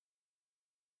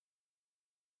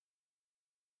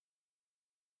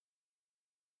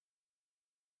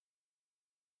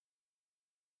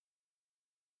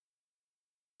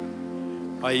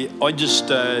I just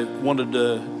wanted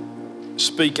to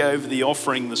speak over the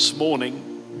offering this morning.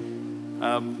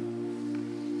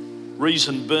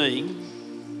 Reason being,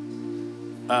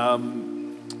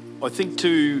 I think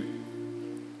to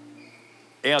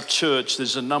our church,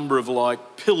 there's a number of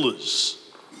pillars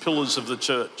of the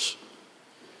church.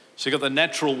 So you've got the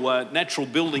natural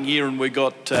building here, and we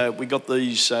got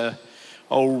these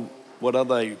old, what are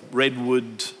they,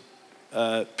 redwood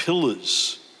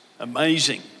pillars,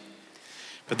 amazing.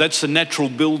 But that's the natural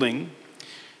building,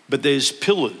 but there's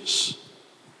pillars.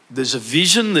 There's a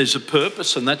vision, there's a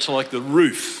purpose, and that's like the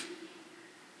roof.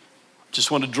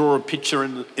 Just want to draw a picture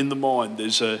in the mind.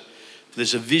 There's a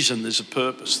vision, there's a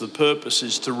purpose. The purpose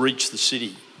is to reach the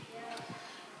city.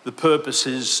 The purpose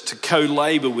is to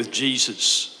co-labor with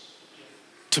Jesus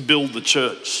to build the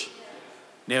church.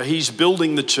 Now, he's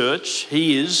building the church.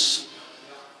 He is,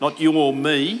 not you or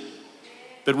me,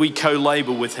 but we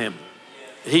co-labor with him.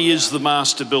 He is the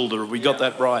master builder. Have we got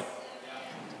that right?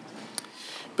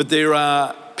 But there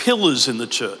are pillars in the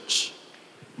church.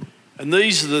 And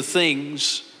these are the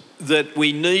things that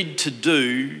we need to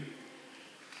do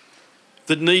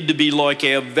that need to be like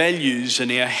our values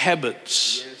and our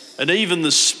habits, and even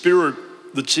the spirit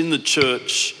that's in the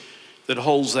church that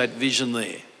holds that vision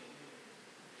there.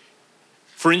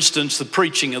 For instance, the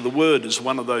preaching of the word is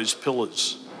one of those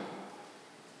pillars.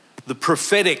 The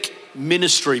prophetic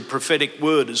ministry, prophetic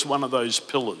word is one of those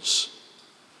pillars.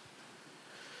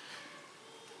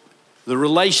 The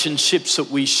relationships that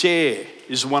we share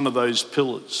is one of those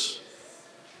pillars.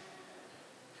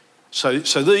 So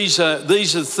these are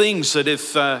things that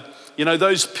if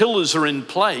those pillars are in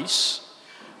place,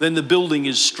 then the building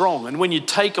is strong. And when you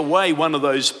take away one of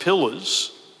those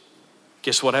pillars,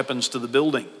 guess what happens to the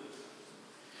building?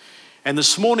 And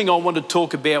this morning I want to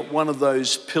talk about one of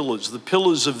those pillars, the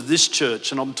pillars of this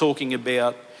church. And I'm talking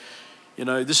about,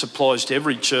 this applies to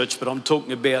every church, but I'm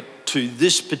talking about to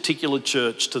this particular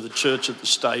church, to the church at the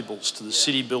stables, to the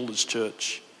City Builders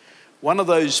Church. One of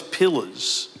those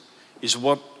pillars is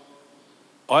what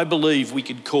I believe we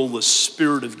could call the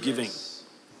spirit of giving.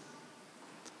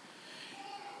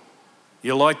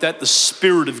 You like that? The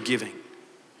spirit of giving.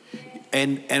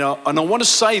 And I want to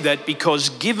say that because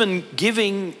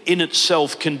giving in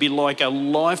itself can be like a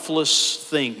lifeless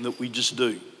thing that we just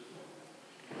do.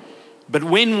 But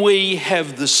when we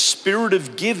have the spirit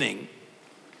of giving,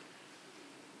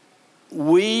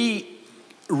 we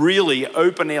really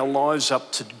open our lives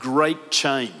up to great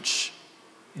change,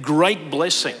 great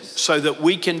blessing, so that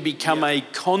we can become a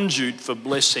conduit for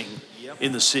blessing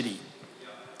in the city.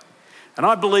 And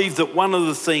I believe that one of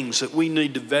the things that we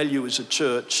need to value as a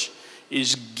church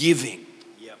is giving.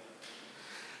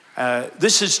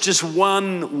 This is just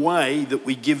one way that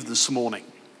we give this morning.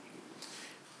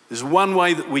 There's one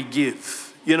way that we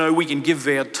give. We can give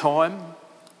of our time.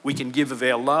 We can give of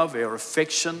our love, our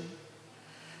affection.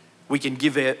 We can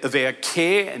give of our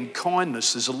care and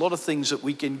kindness. There's a lot of things that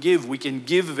we can give. We can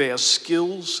give of our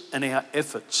skills and our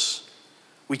efforts.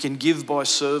 We can give by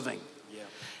serving.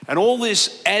 And all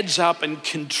this adds up and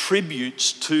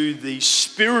contributes to the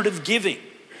spirit of giving.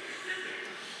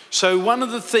 So one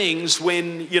of the things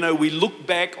when, we look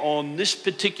back on this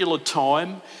particular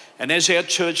time, and as our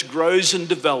church grows and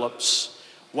develops,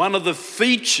 one of the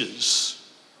features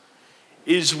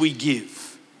is we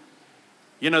give.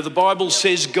 The Bible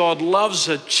says God loves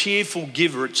a cheerful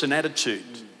giver. It's an attitude.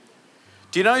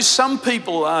 Do you know some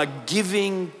people are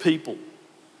giving people?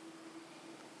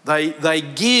 They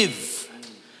give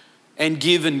and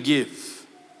give and give.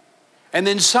 And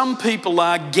then some people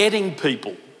are getting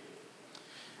people.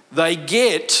 They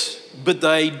get, but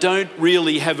they don't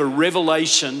really have a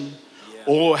revelation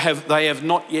or they have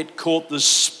not yet caught the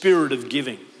spirit of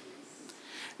giving.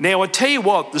 Now, I tell you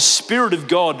what, the Spirit of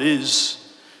God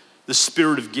is the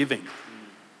spirit of giving.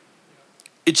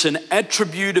 It's an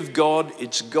attribute of God.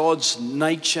 It's God's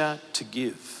nature to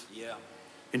give.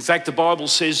 In fact, the Bible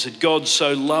says that God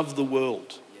so loved the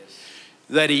world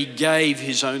that he gave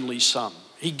his only son.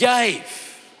 He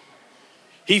gave.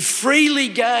 He freely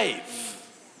gave.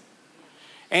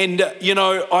 And,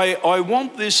 I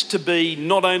want this to be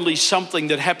not only something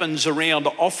that happens around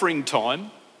offering time,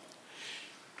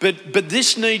 but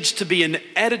this needs to be an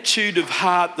attitude of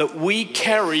heart that we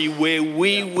carry where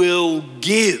we will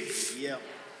give,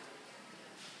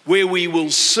 where we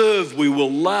will serve, we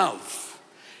will love,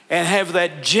 and have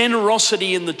that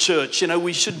generosity in the church.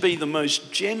 We should be the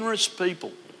most generous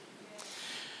people.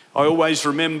 I always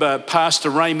remember Pastor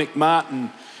Ray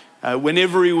McMartin,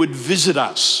 whenever he would visit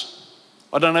us.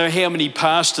 I don't know how many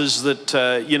pastors that,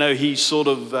 he sort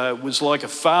of was like a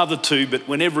father to, but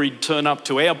whenever he'd turn up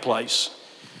to our place,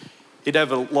 He'd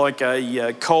have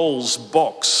a Coles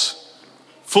box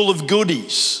full of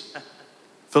goodies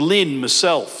for Lynn,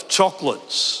 myself,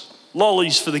 chocolates,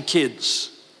 lollies for the kids.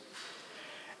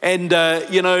 And,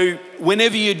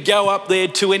 whenever you'd go up there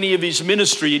to any of his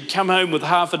ministry, he'd come home with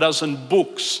half a dozen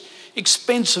books,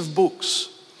 expensive books,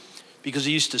 because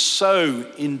he used to sow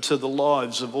into the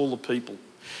lives of all the people.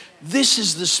 This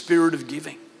is the spirit of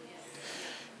giving.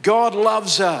 God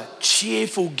loves a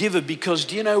cheerful giver because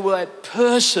do you know that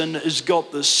person has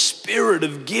got the spirit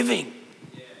of giving?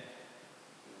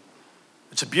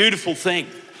 It's a beautiful thing.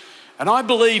 And I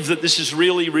believe that this is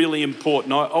really, really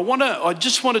important. I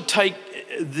just want to take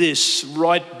this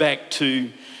right back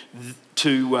to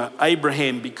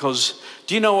Abraham, because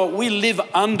do you know what? We live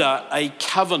under a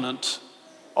covenant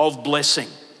of blessing.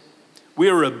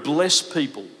 We're a blessed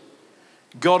people.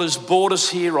 God has brought us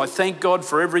here. I thank God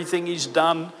for everything he's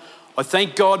done. I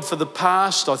thank God for the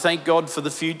past. I thank God for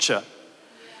the future.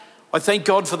 I thank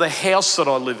God for the house that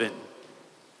I live in.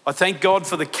 I thank God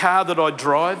for the car that I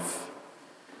drive.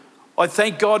 I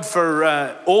thank God for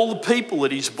all the people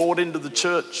that he's brought into the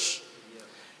church,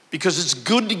 because it's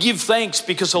good to give thanks,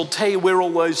 because I'll tell you where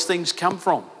all those things come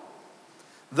from.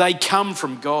 They come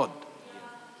from God.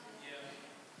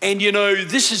 And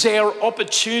this is our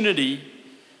opportunity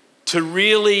to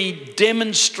really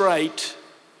demonstrate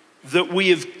that we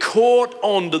have caught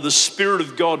on to the Spirit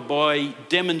of God by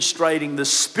demonstrating the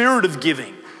spirit of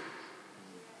giving.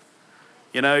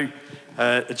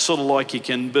 It's sort of like you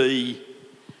can be,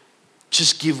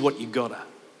 just give what you gotta.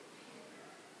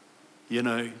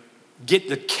 Get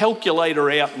the calculator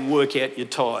out and work out your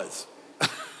tithe.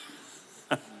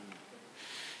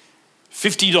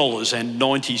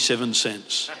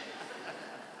 $50.97.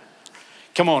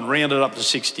 Come on, round it up to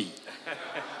 60.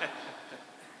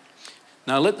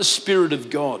 Now let the Spirit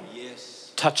of God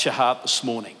touch your heart this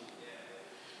morning.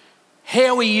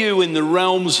 How are you in the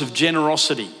realms of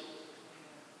generosity?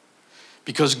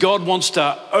 Because God wants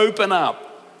to open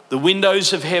up the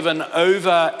windows of heaven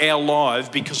over our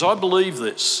life, because I believe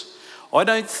this. I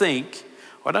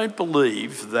don't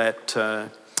believe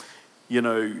that,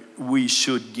 we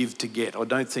should give to get. I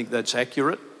don't think that's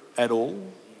accurate at all.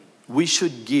 We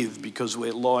should give because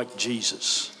we're like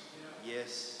Jesus.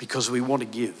 Yes. Because we want to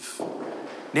give.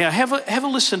 Now, have a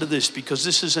listen to this, because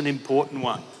this is an important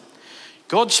one.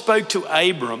 God spoke to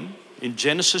Abram in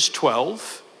Genesis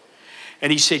 12,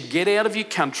 and he said, get out of your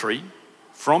country,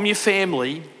 from your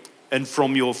family, and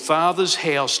from your father's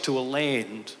house to a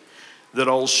land that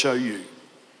I'll show you.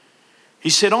 He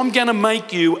said, I'm going to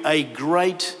make you a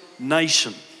great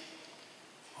nation.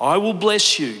 I will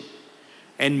bless you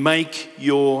and make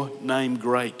your name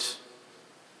great.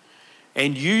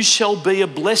 And you shall be a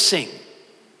blessing.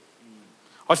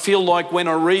 I feel like when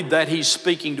I read that, he's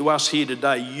speaking to us here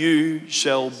today. You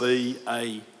shall be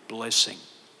a blessing.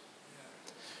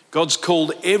 God's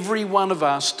called every one of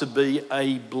us to be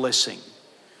a blessing.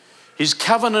 His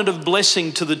covenant of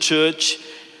blessing to the church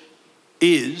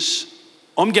is,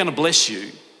 I'm going to bless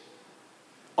you.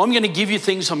 I'm going to give you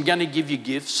things. I'm going to give you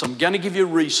gifts. I'm going to give you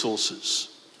resources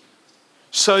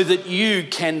so that you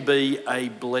can be a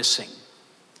blessing.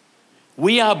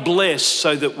 We are blessed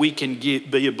so that we can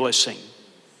be a blessing.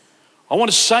 I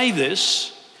want to say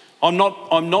this. I'm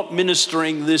not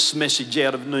ministering this message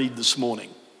out of need this morning.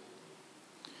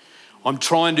 I'm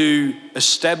trying to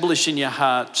establish in your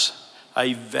hearts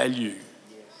a value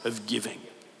of giving.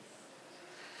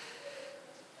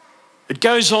 It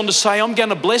goes on to say, I'm going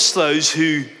to bless those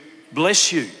who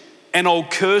bless you, and I'll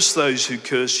curse those who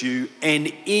curse you,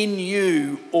 and in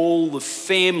you all the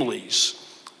families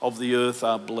of the earth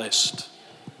are blessed.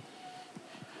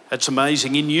 That's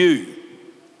amazing. In you,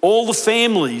 all the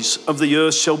families of the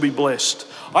earth shall be blessed.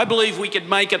 I believe we could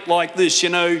make it like this.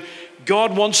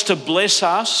 God wants to bless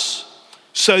us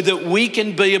so that we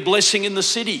can be a blessing in the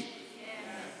city.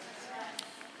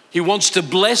 He wants to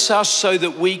bless us so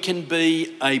that we can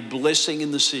be a blessing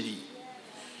in the city.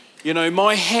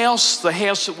 My house, the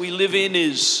house that we live in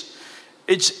it's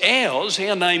ours.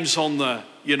 Our name's on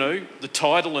the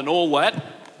title and all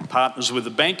that. Partners with the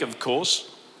bank, of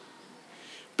course.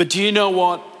 But do you know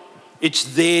what? It's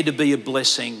there to be a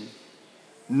blessing,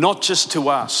 not just to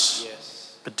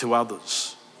us, but to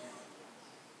others.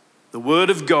 The word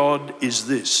of God is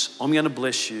this: I'm going to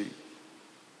bless you,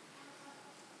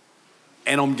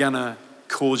 and I'm going to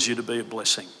cause you to be a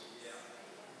blessing.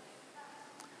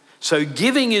 So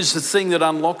giving is the thing that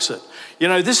unlocks it.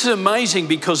 This is amazing,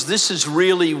 because this is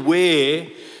really where,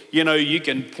 you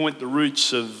can point the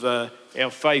roots of our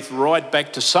faith right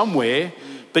back to somewhere.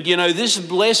 But this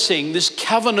blessing, this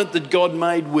covenant that God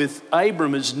made with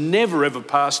Abram has never ever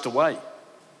passed away.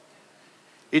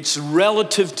 It's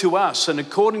relative to us. And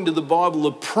according to the Bible,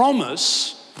 the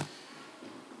promise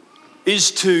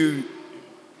is to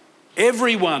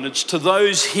everyone. It's to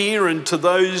those here and to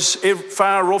those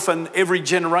far off and every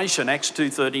generation, Acts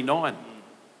 2:39.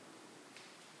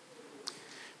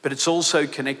 But it's also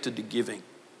connected to giving.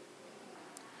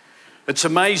 It's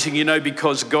amazing,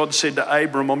 because God said to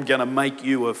Abram, I'm going to make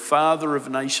you a father of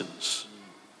nations.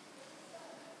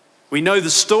 We know the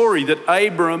story that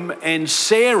Abram and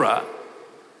Sarah,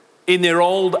 in their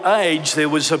old age, there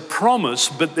was a promise,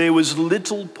 but there was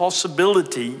little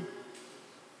possibility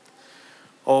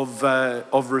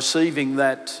of receiving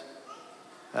that,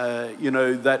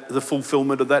 the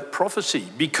fulfillment of that prophecy,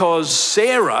 because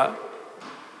Sarah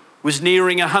was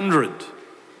nearing 100.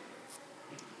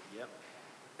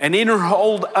 And in her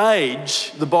old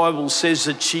age, the Bible says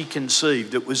that she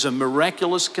conceived. It was a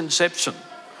miraculous conception.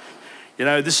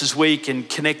 This is where you can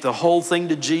connect the whole thing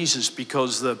to Jesus,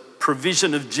 because the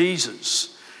provision of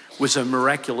Jesus was a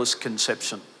miraculous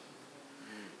conception.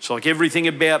 It's like everything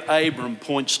about Abram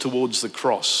points towards the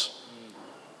cross,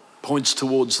 points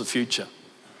towards the future.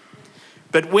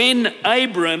 But when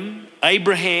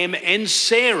Abraham and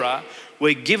Sarah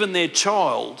were given their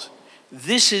child,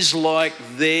 this is like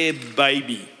their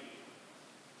baby.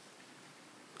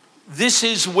 This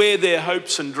is where their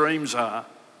hopes and dreams are.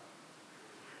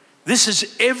 This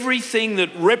is everything that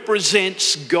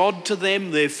represents God to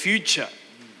them, their future.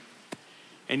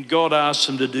 And God asks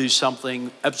them to do something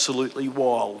absolutely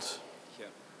wild.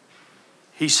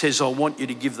 He says, I want you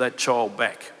to give that child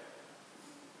back.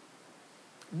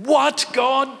 What,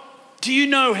 God? Do you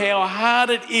know how hard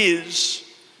it is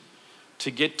to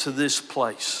get to this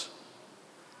place?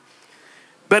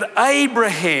 But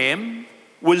Abraham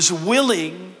was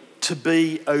willing to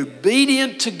be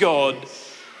obedient to God,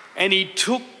 and he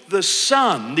took the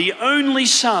son, the only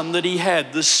son that he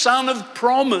had, the son of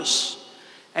promise,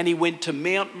 and he went to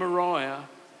Mount Moriah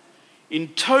in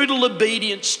total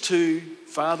obedience to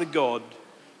Father God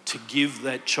to give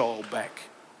that child back.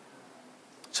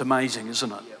 It's amazing,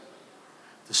 isn't it?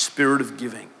 The spirit of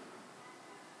giving.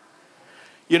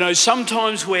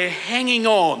 Sometimes we're hanging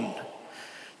on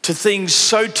to things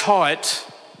so tight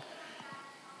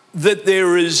that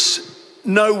there is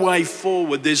no way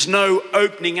forward. There's no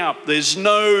opening up.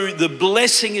 The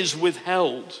blessing is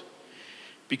withheld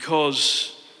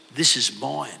because this is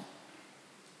mine.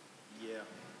 Yeah.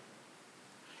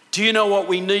 Do you know what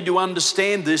we need to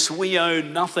understand this? We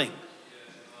own nothing.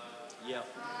 Yeah.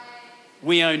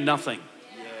 We own nothing.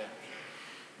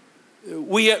 Yeah.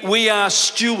 We are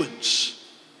stewards.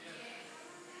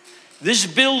 This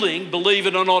building, believe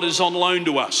it or not, is on loan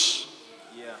to us.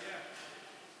 Yeah.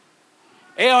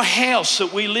 Our house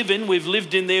that we live in, we've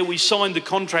lived in there, we signed the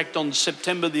contract on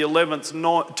September the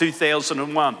 11th,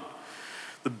 2001.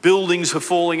 The buildings are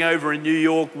falling over in New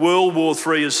York, World War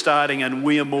III is starting, and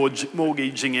we are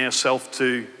mortgaging ourselves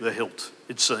to the hilt,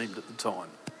 it seemed at the time.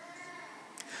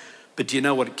 But do you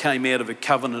know what? It came out of a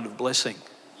covenant of blessing.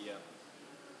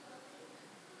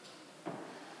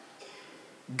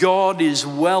 God is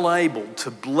well able to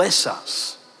bless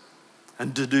us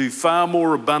and to do far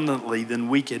more abundantly than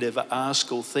we could ever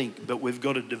ask or think. But we've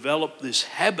got to develop this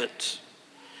habit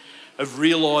of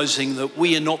realising that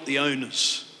we are not the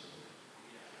owners.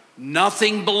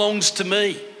 Nothing belongs to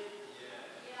me.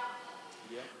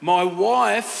 My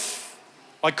wife,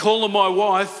 I call her my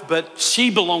wife, but she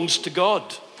belongs to God.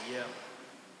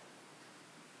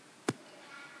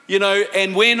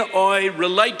 And when I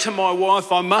relate to my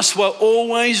wife, I must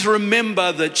always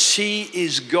remember that she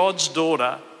is God's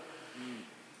daughter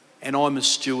and I'm a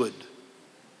steward.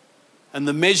 And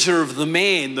the measure of the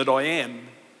man that I am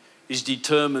is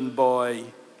determined by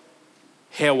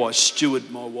how I steward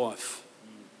my wife.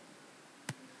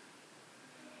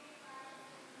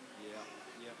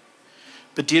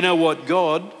 But do you know what?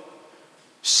 God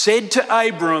said to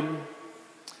Abram,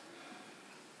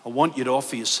 I want you to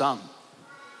offer your son.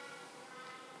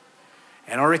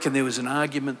 And I reckon there was an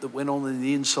argument that went on in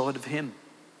the inside of him.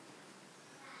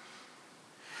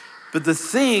 But the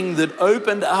thing that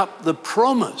opened up the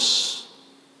promise,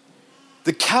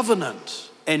 the covenant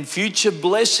and future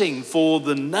blessing for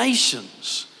the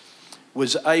nations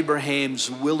was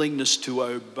Abraham's willingness to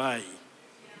obey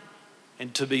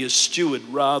and to be a steward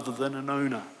rather than an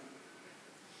owner.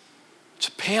 It's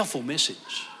a powerful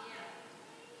message.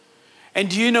 And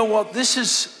do you know what?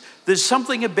 There's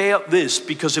something about this,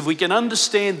 because if we can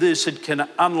understand this, it can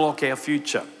unlock our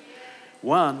future.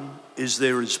 One is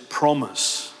there is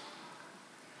promise.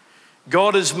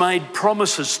 God has made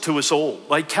promises to us all.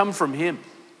 They come from him.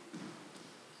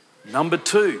 Number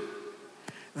two,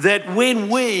 that when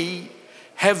we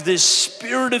have this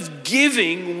spirit of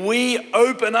giving, we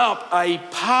open up a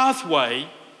pathway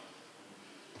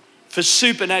for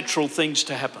supernatural things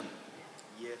to happen.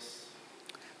 Yes.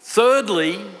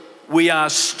 Thirdly, we are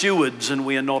stewards and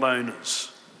we are not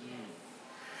owners.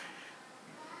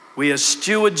 We are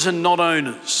stewards and not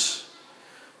owners.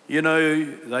 You know,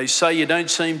 they say you don't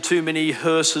see too many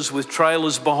hearses with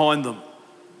trailers behind them.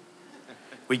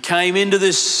 We came into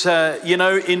this,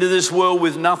 into this world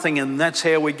with nothing, and that's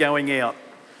how we're going out.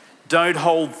 Don't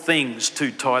hold things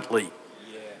too tightly.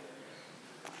 Yeah.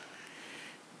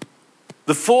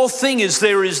 The fourth thing is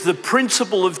there is the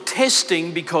principle of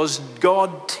testing, because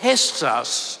God tests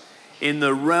us in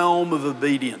the realm of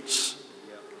obedience.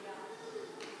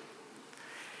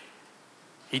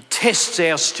 He tests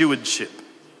our stewardship.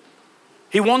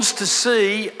 He wants to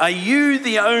see, are you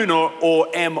the owner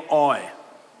or am I?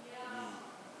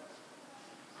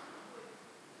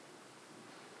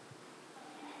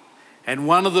 And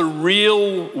one of the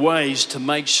real ways to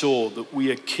make sure that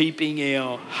we are keeping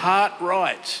our heart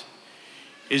right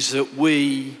is that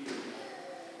we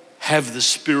have the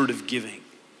spirit of giving.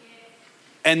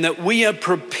 And that we are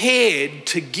prepared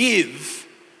to give,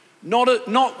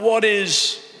 not what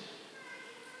is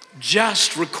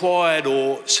just required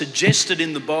or suggested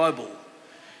in the Bible,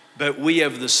 but we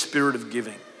have the spirit of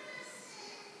giving.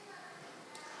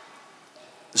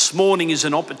 This morning is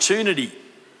an opportunity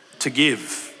to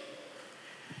give.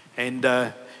 And,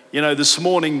 this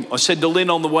morning I said to Lynn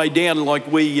on the way down, like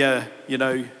we have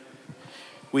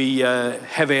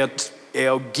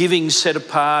our giving set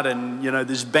apart, and,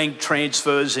 there's bank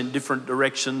transfers in different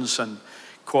directions, and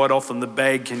quite often the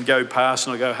bag can go past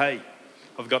and I go, hey,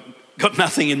 I've got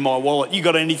nothing in my wallet. You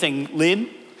got anything, Lynn?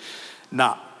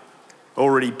 Nah,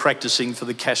 already practicing for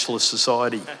the cashless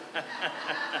society.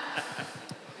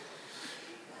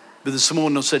 But this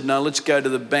morning I said, no, let's go to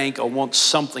the bank. I want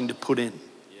something to put in.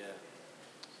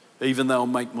 Even though I'll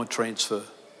make my transfer.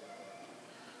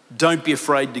 Don't be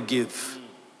afraid to give.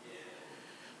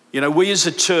 We as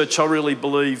a church, I really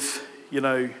believe,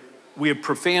 we are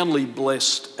profoundly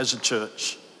blessed as a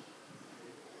church.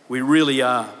 We really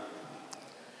are.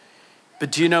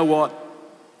 But do you know what?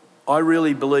 I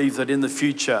really believe that in the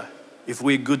future, if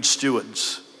we're good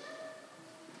stewards,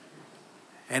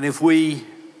 and if we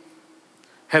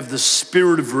have the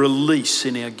spirit of release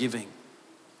in our giving,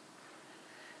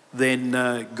 then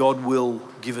God will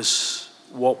give us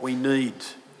what we need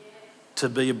to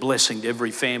be a blessing to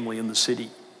every family in the city.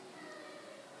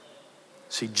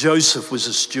 See, Joseph was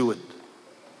a steward.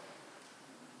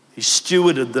 He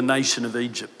stewarded the nation of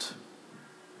Egypt.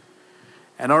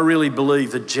 And I really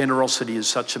believe that generosity is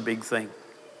such a big thing.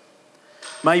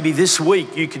 Maybe this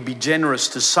week you could be generous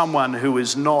to someone who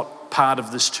is not part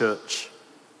of this church.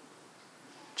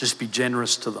 Just be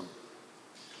generous to them.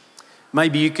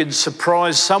 Maybe you could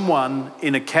surprise someone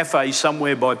in a cafe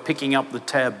somewhere by picking up the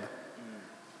tab.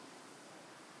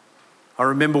 I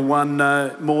remember one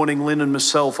morning, Lynn and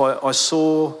myself,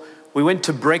 we went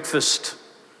to breakfast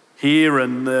here,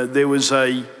 and there was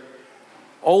a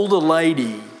older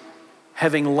lady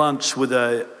having lunch with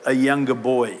a younger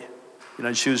boy.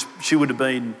 She would have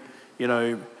been,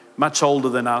 much older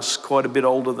than us, quite a bit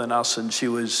older than us, and she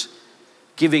was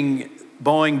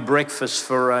buying breakfast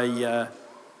for a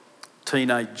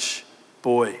teenage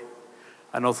boy.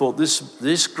 And I thought,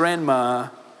 this grandma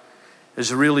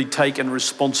has really taken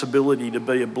responsibility to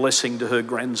be a blessing to her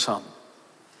grandson.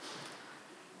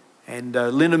 And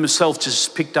Lynn and myself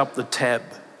just picked up the tab,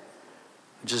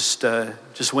 just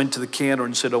went to the counter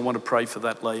and said, I want to pay for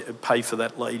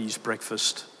that lady's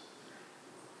breakfast.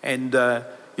 And the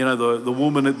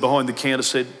woman behind the counter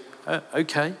said,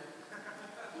 okay.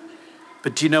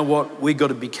 But do you know what? We've got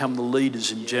to become the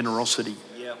leaders in generosity.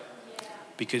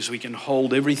 Because we can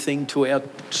hold everything to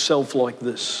ourselves like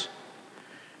this.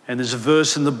 And there's a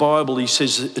verse in the Bible, it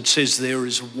says there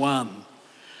is one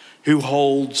who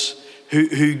holds,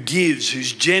 who gives,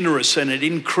 who's generous, and it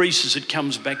increases, it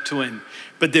comes back to him.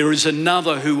 But there is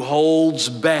another who holds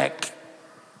back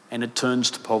and it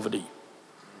turns to poverty.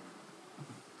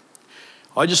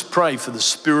 I just pray for the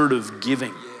spirit of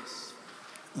giving,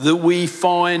 that we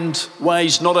find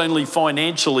ways not only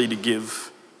financially to give,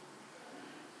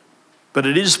 but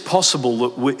it is possible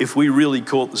that if we really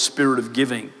caught the spirit of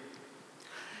giving,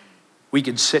 we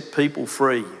could set people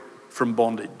free from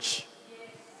bondage.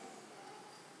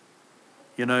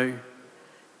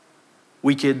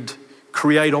 We could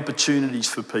create opportunities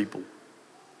for people.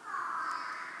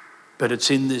 But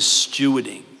it's in this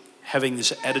stewarding, having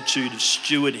this attitude of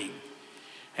stewarding,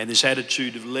 and this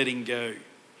attitude of letting go,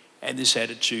 and this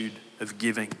attitude of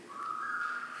giving.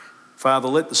 Father,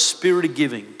 let the spirit of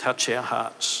giving touch our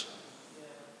hearts.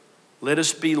 Let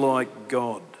us be like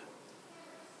God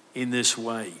in this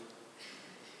way.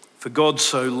 For God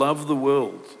so loved the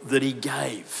world that he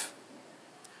gave.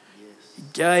 He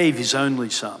gave his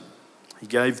only son. He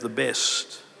gave the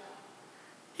best.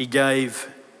 He gave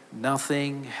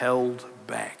nothing held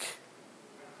back.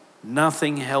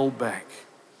 Nothing held back.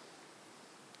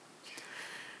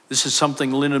 This is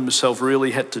something Lynn and myself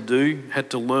really had to do,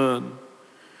 had to learn.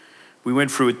 We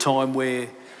went through a time where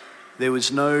there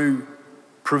was no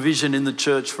provision in the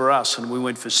church for us, and we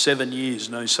went for 7 years,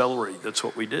 no salary. That's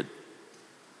what we did.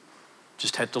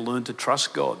 Just had to learn to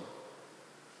trust God.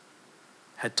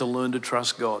 Had to learn to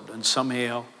trust God, and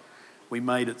somehow we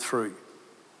made it through.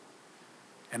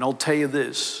 And I'll tell you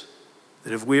this,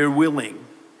 that if we're willing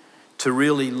to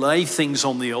really lay things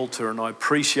on the altar, and I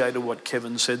appreciated what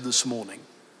Kevin said this morning,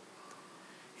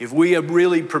 if we are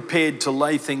really prepared to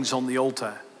lay things on the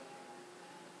altar,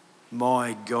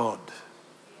 my God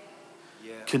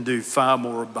can do far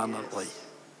more abundantly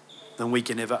than we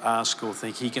can ever ask or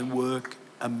think. He can work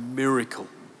a miracle.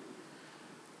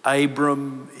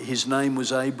 Abram, his name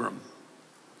was Abram.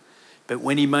 But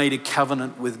when he made a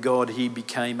covenant with God, he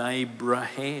became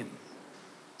Abraham,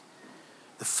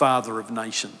 the father of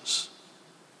nations.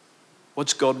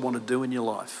 What's God want to do in your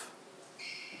life?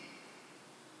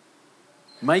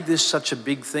 Make this such a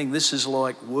big thing. This is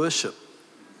like worship,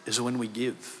 is when we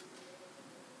give.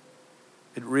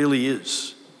 It really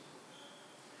is.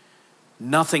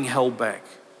 Nothing held back.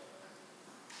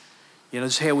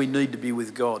 It's how we need to be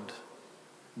with God.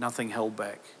 Nothing held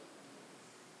back.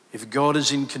 If God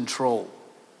is in control,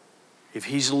 if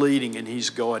he's leading and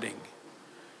he's guiding,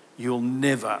 you'll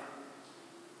never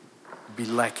be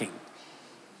lacking.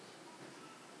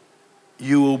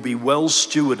 You will be well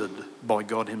stewarded by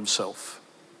God himself.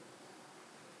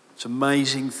 It's an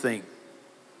amazing thing.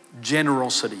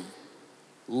 Generosity,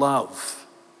 love,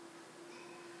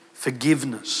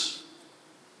 forgiveness,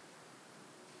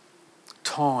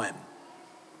 time,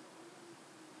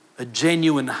 a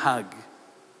genuine hug,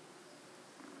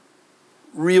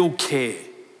 real care,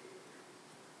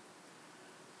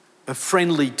 a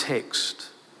friendly text,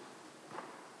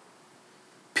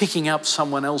 picking up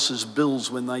someone else's bills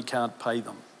when they can't pay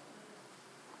them,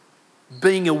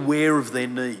 being aware of their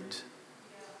need,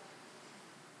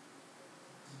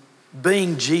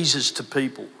 being Jesus to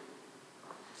people.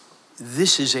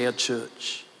 This is our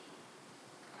church.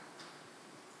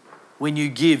 When you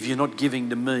give, you're not giving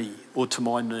to me or to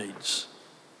my needs.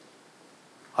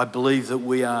 I believe that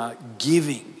we are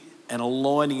giving and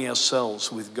aligning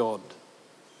ourselves with God.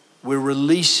 We're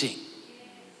releasing.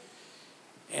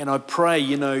 And I pray,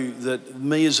 that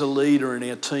me as a leader and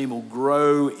our team will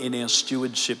grow in our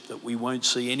stewardship, that we won't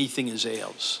see anything as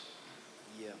ours,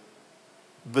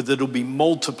 but that it'll be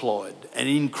multiplied and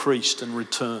increased and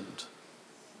returned.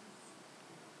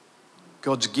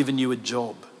 God's given you a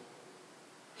job.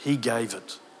 He gave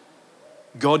it.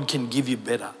 God can give you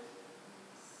better.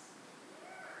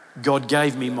 God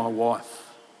gave me my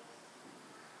wife.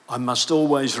 I must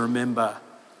always remember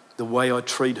the way I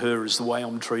treat her is the way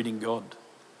I'm treating God.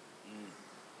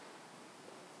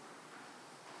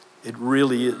 It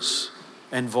really is,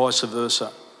 and vice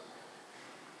versa.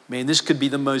 Man, this could be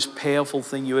the most powerful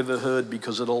thing you ever heard,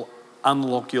 because it'll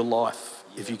unlock your life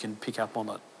if you can pick up on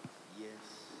it. Yes.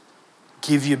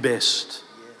 Give your best.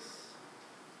 Yes.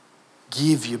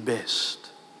 Give your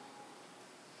best.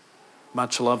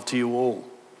 Much love to you all.